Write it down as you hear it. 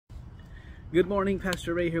Good morning,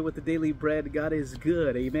 Pastor Ray here with the Daily Bread. God is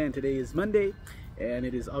good, amen. Today is Monday, and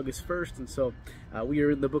it is August 1st, and so we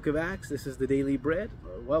are in the book of Acts. This is the Daily Bread.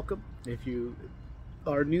 Welcome. If you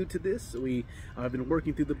are new to this, we have been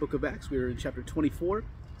working through the book of Acts. We are in chapter 24.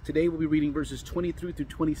 Today we'll be reading verses 23 through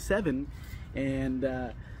 27, and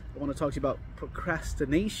I want to talk to you about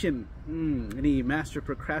procrastination. Any master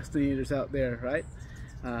procrastinators out there, right?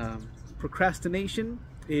 Procrastination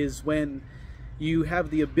is when you have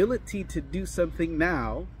the ability to do something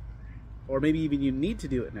now, or maybe even you need to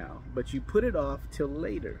do it now, but you put it off till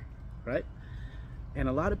later, right? And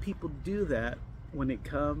a lot of people do that when it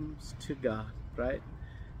comes to God, right?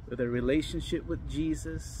 With a relationship with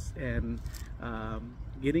Jesus and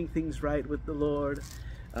getting things right with the Lord,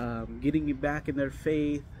 getting you back in their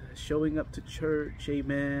faith, showing up to church,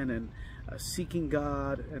 amen, and seeking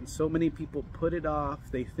God. And so many people put it off.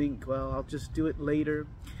 They think, well, I'll just do it later,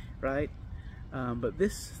 right? But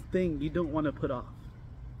this thing you don't want to put off.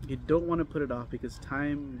 You don't want to put it off because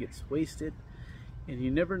time gets wasted, and you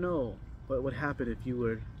never know what would happen if you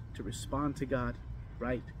were to respond to God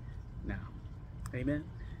right now. Amen.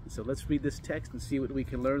 And so let's read this text and see what we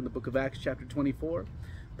can learn in the book of Acts chapter 24.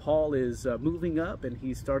 Paul is moving up, and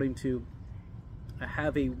he's starting to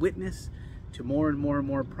have a witness to more and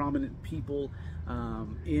more prominent people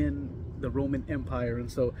in the Roman Empire.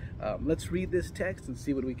 And so let's read this text and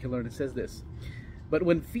see what we can learn. It says this: "But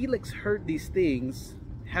when Felix heard these things,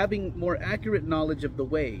 having more accurate knowledge of the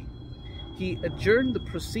way, he adjourned the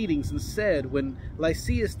proceedings and said, 'When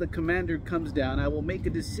Lysias the commander comes down, I will make a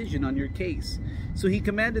decision on your case.' So he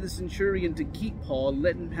commanded the centurion to keep Paul and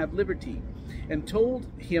let him have liberty, and told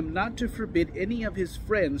him not to forbid any of his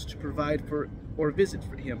friends to provide for or visit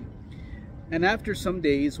for him. And after some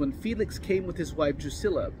days, when Felix came with his wife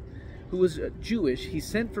Drusilla, who was Jewish, he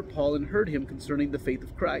sent for Paul and heard him concerning the faith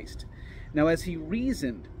of Christ. Now as he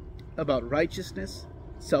reasoned about righteousness,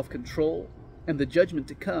 self-control, and the judgment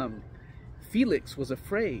to come, Felix was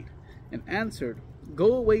afraid and answered,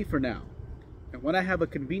 'Go away for now, and when I have a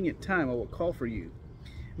convenient time I will call for you.'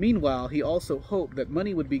 Meanwhile he also hoped that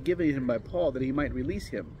money would be given him by Paul that he might release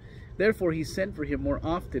him. Therefore he sent for him more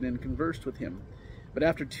often and conversed with him. But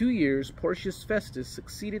after 2 years, Porcius Festus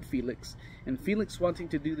succeeded Felix, and Felix, wanting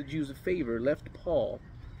to do the Jews a favor, left Paul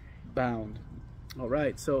bound." All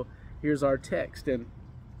right, so here's our text, and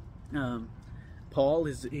Paul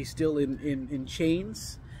he's still in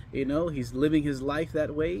chains. You know, he's living his life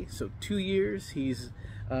that way. So 2 years, he's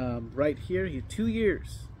right here. 2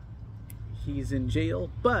 years, he's in jail,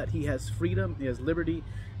 but he has freedom. He has liberty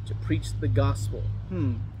to preach the gospel.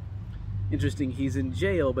 Interesting. He's in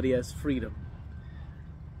jail, but he has freedom.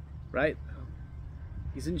 Right?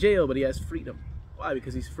 He's in jail, but he has freedom. Why?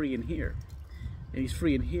 Because he's free in here. And he's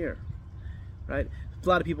free in here. Right? A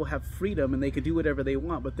lot of people have freedom and they can do whatever they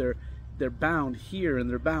want, but they're bound here and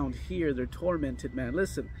they're bound here. They're tormented, man.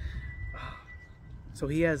 Listen. So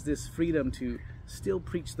he has this freedom to still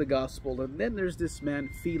preach the gospel. And then there's this man,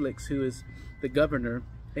 Felix, who is the governor,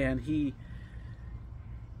 and he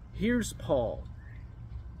hears Paul.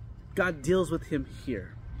 God deals with him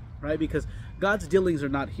here. Right? Because God's dealings are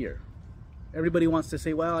not here. Everybody wants to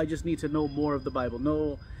say, well, I just need to know more of the Bible.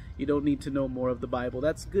 No, you don't need to know more of the Bible.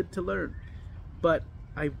 That's good to learn. But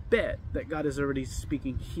I bet that God is already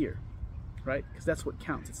speaking here. Right? Because that's what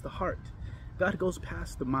counts. It's the heart. God goes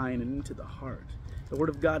past the mind and into the heart. The word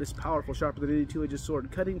of God is powerful, sharper than any two-edged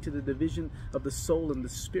sword, cutting to the division of the soul and the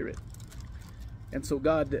spirit. And so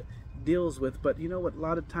God deals with, but you know what? A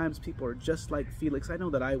lot of times people are just like Felix. I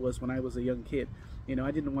know that I was when I was a young kid. You know,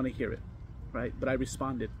 I didn't want to hear it, right? But I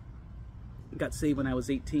responded. Got saved when I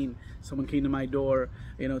was 18. Someone came to my door,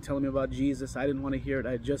 you know, telling me about Jesus. I didn't want to hear it.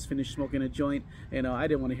 I had just finished smoking a joint. You know, I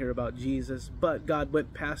didn't want to hear about Jesus. But God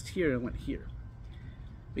went past here and went here,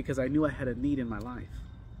 because I knew I had a need in my life.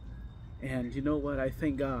 And you know what? I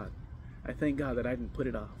thank God. I thank God that I didn't put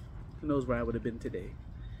it off. Who knows where I would have been today?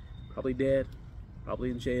 Probably dead,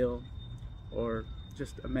 probably in jail, or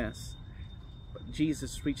just a mess. But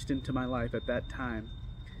Jesus reached into my life at that time,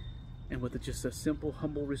 and with just a simple,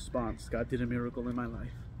 humble response, God did a miracle in my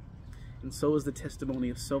life. And so is the testimony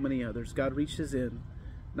of so many others. God reaches in,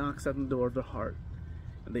 knocks on the door of their heart,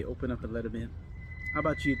 and they open up and let him in. How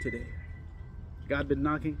about you today? God been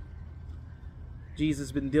knocking?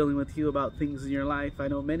 Jesus been dealing with you about things in your life? I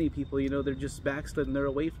know many people, you know, they're just backslidden. They're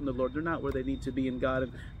away from the Lord. They're not where they need to be in God,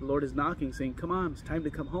 and the Lord is knocking, saying, come on, it's time to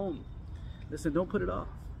come home. Listen, don't put it off.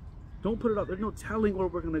 Don't put it off. There's no telling where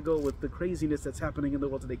we're going to go with the craziness that's happening in the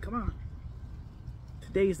world today. Come on.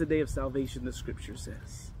 Today is the day of salvation, the scripture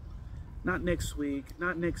says. Not next week,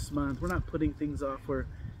 not next month. We're not putting things off. We're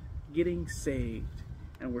getting saved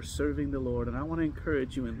and we're serving the Lord. And I want to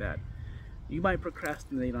encourage you in that. You might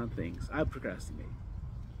procrastinate on things. I procrastinate.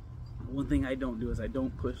 One thing I don't do is I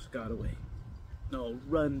don't push God away. No,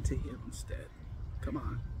 run to Him instead. Come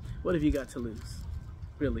on. What have you got to lose?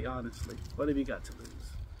 Really, honestly, what have you got to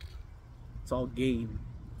lose? It's all gain.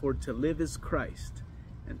 For to live is Christ,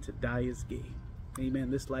 and to die is gain.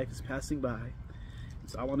 Amen. This life is passing by.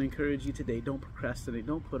 So I want to encourage you today, don't procrastinate.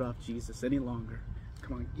 Don't put off Jesus any longer.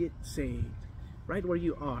 Come on, get saved. Right where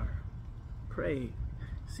you are. Pray.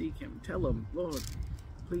 Seek Him. Tell Him, Lord,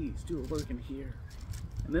 please do a work in here.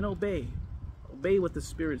 And then obey. Obey what the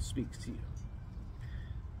Spirit speaks to you.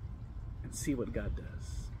 And see what God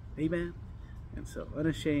does. Amen. And so,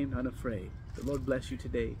 unashamed, unafraid. The Lord bless you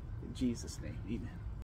today. In Jesus' name, amen.